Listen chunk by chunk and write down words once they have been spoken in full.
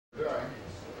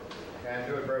and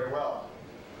do it very well.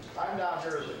 I'm down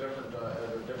here as a different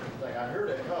thing. I'm here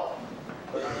to help,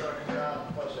 but I'm going to come down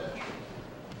and fuss at you.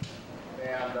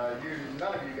 And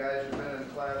none of you guys have been in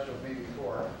class with me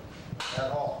before at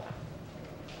all.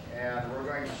 And we're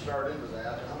going to start into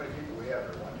that. How many people we have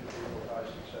here? 1, 2, 3, 4, 5,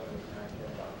 6, 7, 8, 9,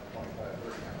 10, about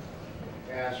 25, 30 now.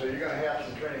 And so you're going to have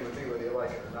some training with me whether you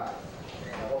like it or not.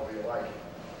 And I hope you like it.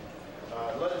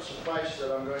 Let it suffice that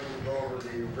I'm going to go over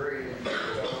the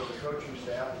coaching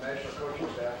staff. The national coaching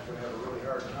staff is going to have a really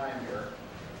hard time here.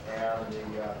 And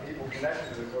the people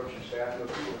connected to the coaching staff, the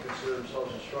people who consider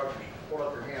themselves instructors, hold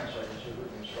up your hands so I can see who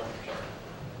the instructors are.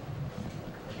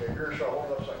 Okay, you're so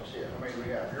hold up so I can see it. How many do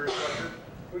we have? You're an instructor.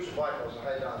 Who's the black ones?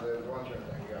 Hide down the one turn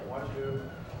thing. You got 1, 2,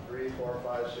 3, 4,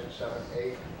 5, 6, 7,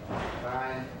 8,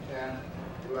 9, 10,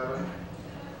 11.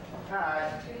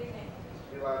 Hi.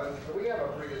 11. So we have a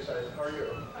pretty good size. How are you?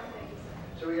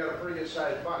 So we got a pretty good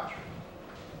sized bunch.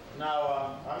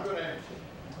 Now I'm going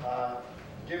to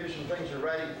give you some things in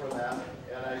writing for them,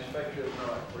 and I expect you to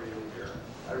know it before you leave here.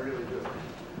 I really do.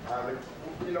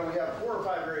 You know, we have 4 or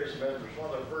 5 areas of measures.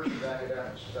 One of the first is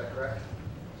academics. Is that correct?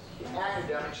 The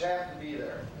academics have to be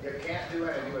there. You can't do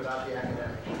anything without the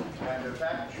academics. And the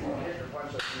fact that you won't hit your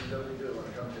punch like you usually do when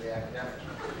it comes to the academics.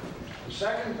 The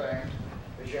second thing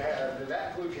is that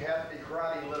includes you have to be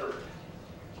karate literate.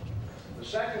 The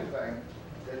second thing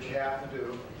that you have to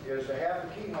do is to have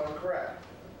the keyhone correct.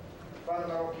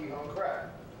 Fundamental keyhone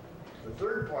correct. The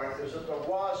third point is that the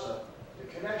waza, the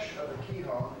connection of the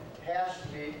keyhone, has to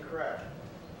be correct.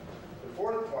 The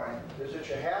fourth point is that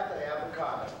you have to have the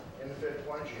kata. In the fifth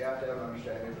point, you have to have an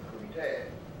understanding of the kumite.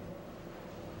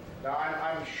 Now,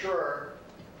 I'm sure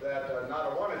that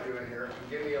not a one of you in here can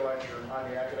give me a lecture on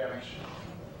the academics,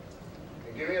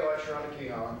 can give me a lecture on the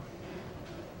keyhone,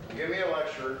 can give me a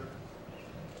lecture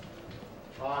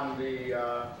on the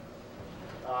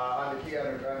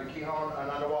keyhone,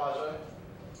 and on the waza,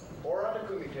 or on the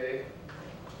kumite,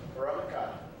 or on the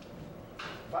kata.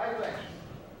 5 things.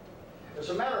 As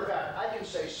a matter of fact, I can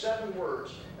say 7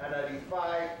 words, and I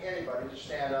defy anybody to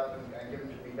stand up and give them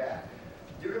to me back.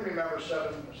 You can remember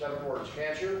seven words,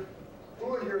 can't you?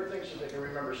 Who in here thinks that they can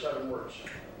remember 7 words?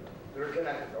 They're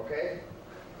connected, okay?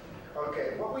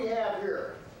 Okay, what we have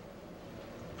here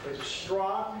is a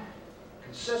strong,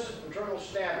 consistent internal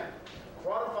standard,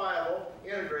 quantifiable,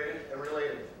 integrated, and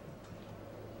related.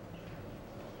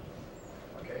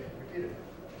 Okay, repeat it.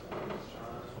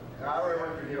 Now, I already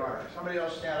went through the order. Somebody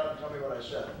else stand up and tell me what I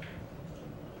said.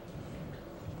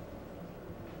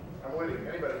 I'm with you.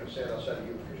 Anybody can say it outside of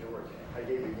you because you're working. I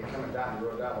gave you coming down, you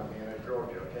wrote down with me, and I drove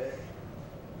you, okay?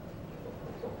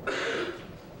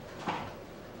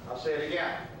 I'll say it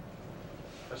again.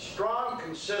 A strong,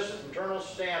 consistent internal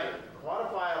standard,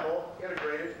 quantifiable,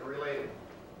 integrated, and related.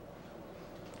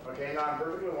 Okay, now I'm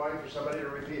perfectly willing for somebody to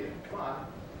repeat it. Come on.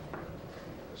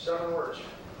 7 words.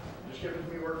 Just give it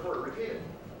to me word for word. Repeat it.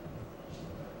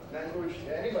 That includes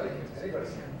anybody can.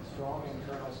 Strong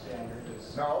internal standard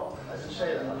is... No, I didn't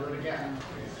say that. I'll do it again.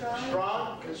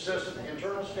 Strong, consistent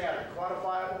internal standard,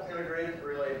 quantifiable, integrated,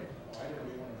 related. I didn't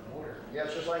read one in order. Yeah,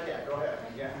 it's just like that. Go ahead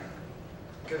again.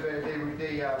 Because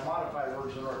they modify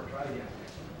words in order. Try it again.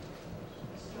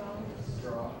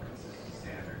 Strong, consistent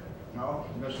standard. No,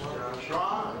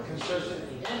 strong, consistent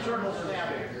internal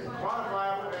standard,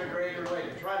 quantifiable, integrated,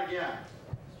 related. Try it again.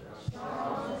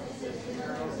 Strong, consistent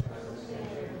internal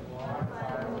standard,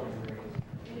 quantifiable,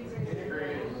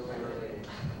 integrated, and related.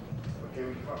 Okay,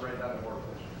 we can write that in word,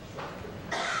 please.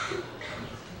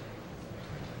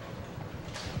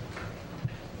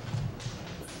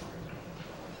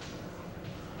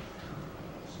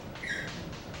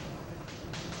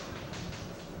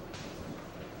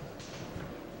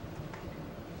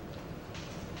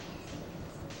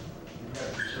 You got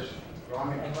consistent. Strong,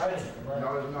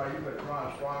 no, you put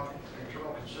strong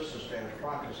internal consistent standard,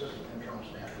 strong consistent internal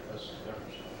standard. That's the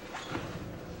difference.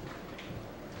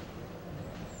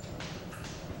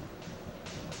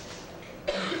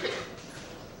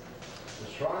 The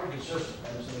strong and consistent,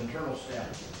 and it's an internal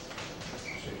standard.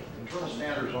 See, internal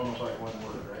standard is almost like one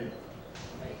word, right?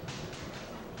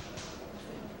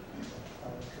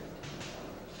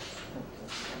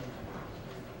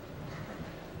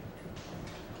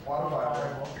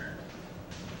 Quantifiable.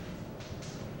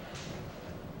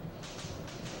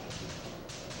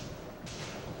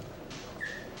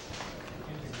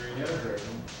 Integrated.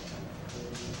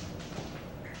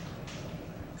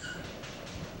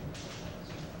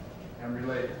 And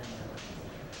related.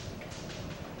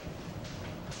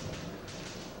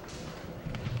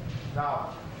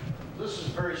 Now, this is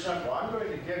very simple. I'm going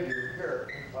to give you here,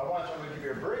 I'm going to give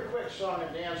you a very quick song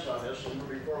and dance on this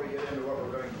before we get into what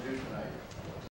we're going to do tonight.